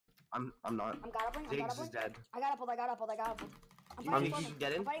I'm not. I'm goppling. Diggs is dead. I got uppled. I'm You fighting think for you me. should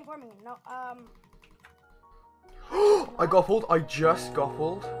get in? I'm fighting for me. No, I goppled. I just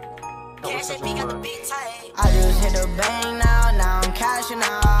goppled. That was such a fun. I just hit a bang now I'm cashing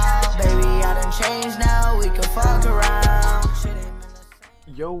out. Baby, I done changed now, we can fuck around.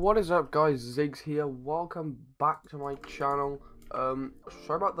 Yo, what is up guys, Ziggs here, welcome back to my channel. Sorry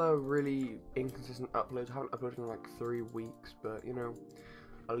about the really inconsistent uploads. I haven't uploaded in like 3 weeks, but you know,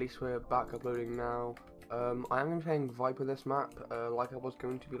 at least we're back uploading now. I am going to be playing Viper this map, like I was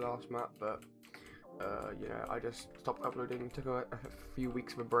going to be last map, but you know, I just stopped uploading, took a few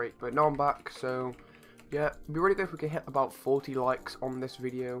weeks of a break, but now I'm back. So yeah, it'd be really good if we can hit about 40 likes on this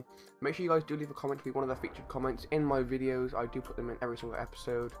video. Make sure you guys do leave a comment to be one of the featured comments in my videos. I do put them in every single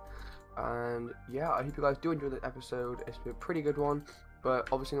episode. And yeah, I hope you guys do enjoy this episode. It's been a pretty good one, but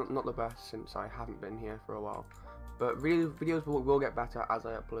obviously not the best since I haven't been here for a while. But videos will get better as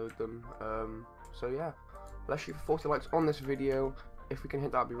I upload them. So yeah, let's shoot for 40 likes on this video. If we can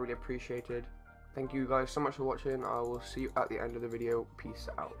hit that, it'd be really appreciated. Thank you guys so much for watching. I will see you at the end of the video. Peace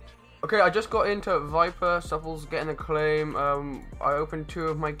out. Okay, I just got into Viper. Supple's getting a claim. I opened 2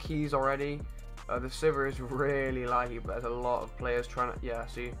 of my keys already. The server is really laggy, but there's a lot of players trying to. Yeah,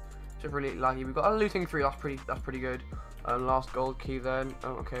 see, it's just really laggy. We got a looting 3. That's pretty good. Last gold key then.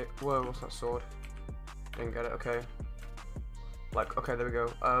 Oh, okay. Whoa, what's that sword? Didn't get it. Okay. Like, okay, there we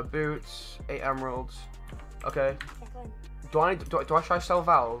go. Boots, 8 emeralds. Okay. Do I should I sell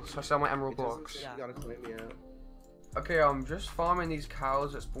valves? Should I sell my emerald blocks? Yeah. You gotta claim me out. Okay, I'm just farming these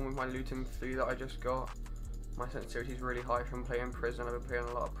cows that spawn with my looting 3 that I just got. My sensitivity is really high from playing prison. I've been playing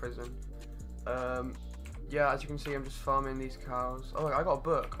a lot of prison. Yeah, as you can see, I'm just farming these cows. Oh, I got a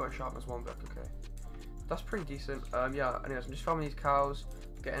book. Oh, sharpness 1 book. Okay, that's pretty decent. Yeah. Anyways, I'm just farming these cows,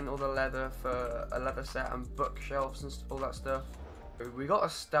 getting all the leather for a leather set and bookshelves and all that stuff. We got a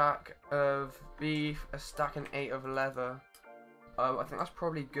stack of beef, a stack and 8 of leather. I think that's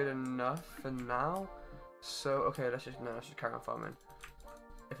probably good enough for now. So okay, let's just carry on farming.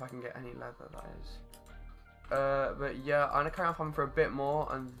 If I can get any leather, that is. But yeah, I'm gonna carry on farming for a bit more,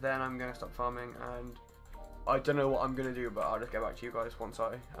 and then I'm gonna stop farming. And I don't know what I'm gonna do, but I'll just get back to you guys once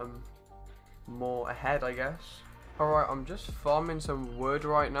I am more ahead, I guess. Alright, I'm just farming some wood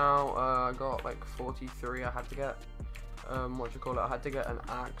right now. I got like 43. I had to get I had to get an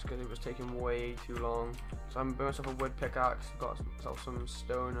axe because it was taking way too long. So I'm building myself a wood pickaxe. Got myself some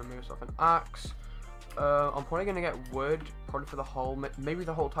stone and maybe myself an axe. I'm probably gonna get wood probably for the whole, maybe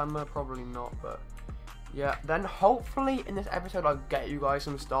the whole timer, probably not, but yeah. Then hopefully in this episode I'll get you guys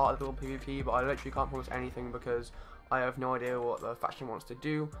some start of the PvP, but I literally can't promise anything because I have no idea what the faction wants to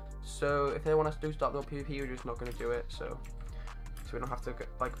do. So if they want us to do start the PvP, we're just not gonna do it. So we don't have to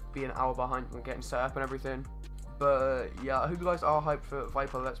like be an hour behind and getting set up and everything. But yeah, I hope you guys are hyped for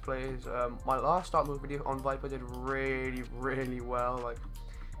Viper Let's Plays. My last start video on Viper did really well. Like,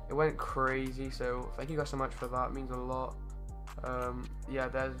 it went crazy, so thank you guys so much for that. It means a lot. Yeah,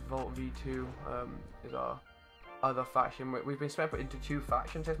 there's VELTPVP is our other faction. We've been split into 2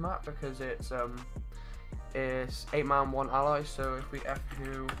 factions this map because it's 8 man 1 ally. So if we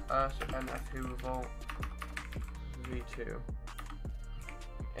F2 us and F2 VELTPVP,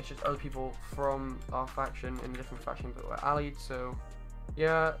 it's just other people from our faction in a different faction, but we're allied. So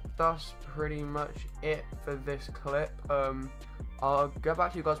yeah, that's pretty much it for this clip. I'll get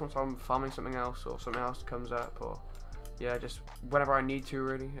back to you guys once I'm farming something else or something else comes up, or yeah, just whenever I need to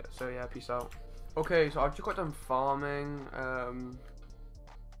really. So yeah, peace out. Okay, so I've just got done farming.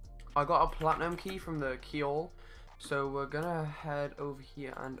 I got a platinum key from the keyhole, so we're gonna head over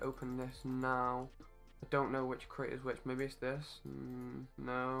here and open this now. I don't know which crate is which. Maybe it's this.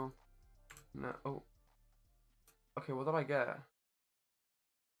 No. Oh. Okay, what did I get?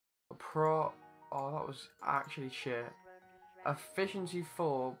 A pro. Oh, that was actually shit. Efficiency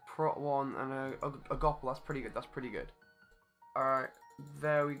 4, prot 1, and a GOPPLE. That's pretty good. Alright,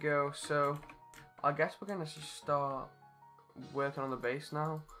 there we go. So I guess we're gonna just start working on the base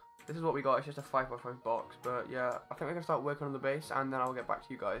now. This is what we got. It's just a 5x5 box, but yeah, I think we're gonna start working on the base, and then I'll get back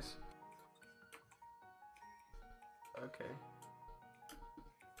to you guys. Okay.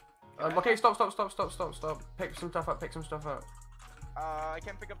 Okay, stop. Pick some stuff up. I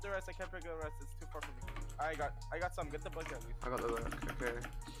can't pick up the rest. It's too far from me. I got some. Get the book at least. I got the book. Okay.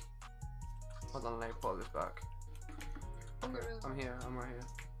 Hold on, let me pull this back. Okay, I'm here. I'm right here.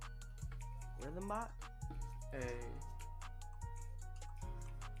 Where the mod? Hey.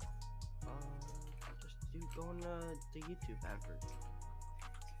 Just do go on the YouTube advert. Do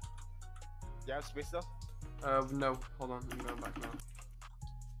you have space though? No. Hold on. I'm going back now.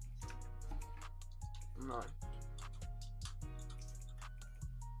 No.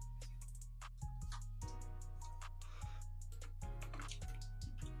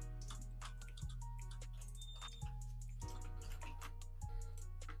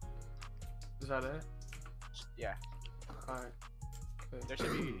 that it? Yeah. Alright. There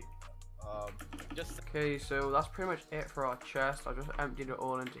should be just Okay, so that's pretty much it for our chest. I just emptied it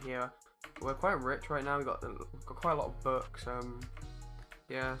all into here. We're quite rich right now. We've got quite a lot of books.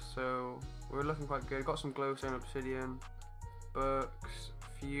 Yeah, so we're looking quite good. Got some glowstone, obsidian, books,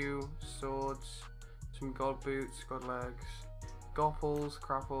 few swords, some god boots, god legs, gopples,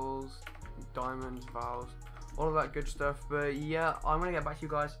 crapples, diamonds, vows, all of that good stuff. But yeah, I'm gonna get back to you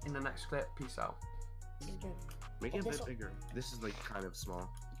guys in the next clip. Peace out. This is good. Make it a bit bigger. This is like kind of small.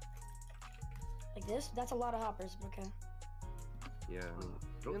 Like this? That's a lot of hoppers, but okay. Yeah.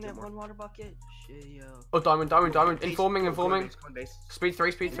 You only have one water bucket? Shit, yo. Oh, diamond. Informing. Go on base. Speed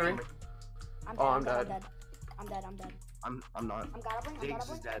 3. I'm dead. I'm dead. I'm not. I'm gobbling. Diggs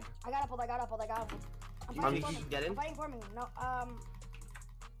is dead. I got uppled. Do you think you can get in? I'm fighting for me. No,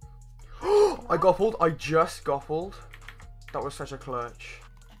 I goppled. I just goppled. That was such a clutch.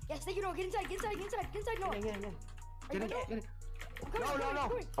 Yes, thank you, Noah. Get inside, Noah. Get in.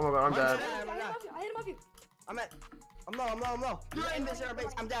 No. Oh my god, I'm dead. I hit him off you. I'm low. You're in this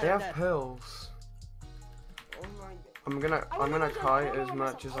airbase. I'm dead. They have pills. Oh my god. I'm gonna kite as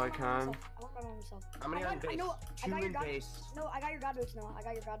much as I can. I want my mom myself. How many on base? Two in base. No, I got your god boots, Noah. I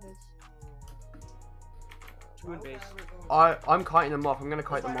got your god boots. Two in base. I'm kiting them off. I'm gonna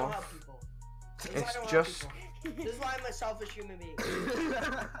kite them off. It's just. This is why I'm a selfish human being.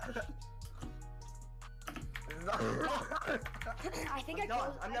 I think I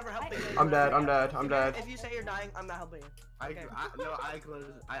closed. I'm never helping you. I'm dead. If you say you're dying, I'm not helping you. I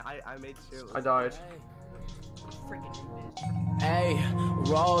made sure. I died. Hey,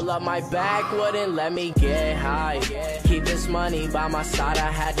 roll up my back, wouldn't let me get high. Keep this money by my side,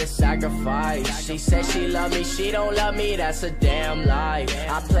 I had to sacrifice. She said she love me, she don't love me, that's a damn lie.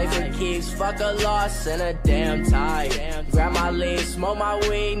 I play for keeps, fuck a loss and a damn tie. Grab my lead, smoke my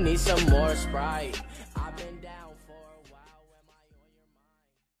weed, need some more Sprite.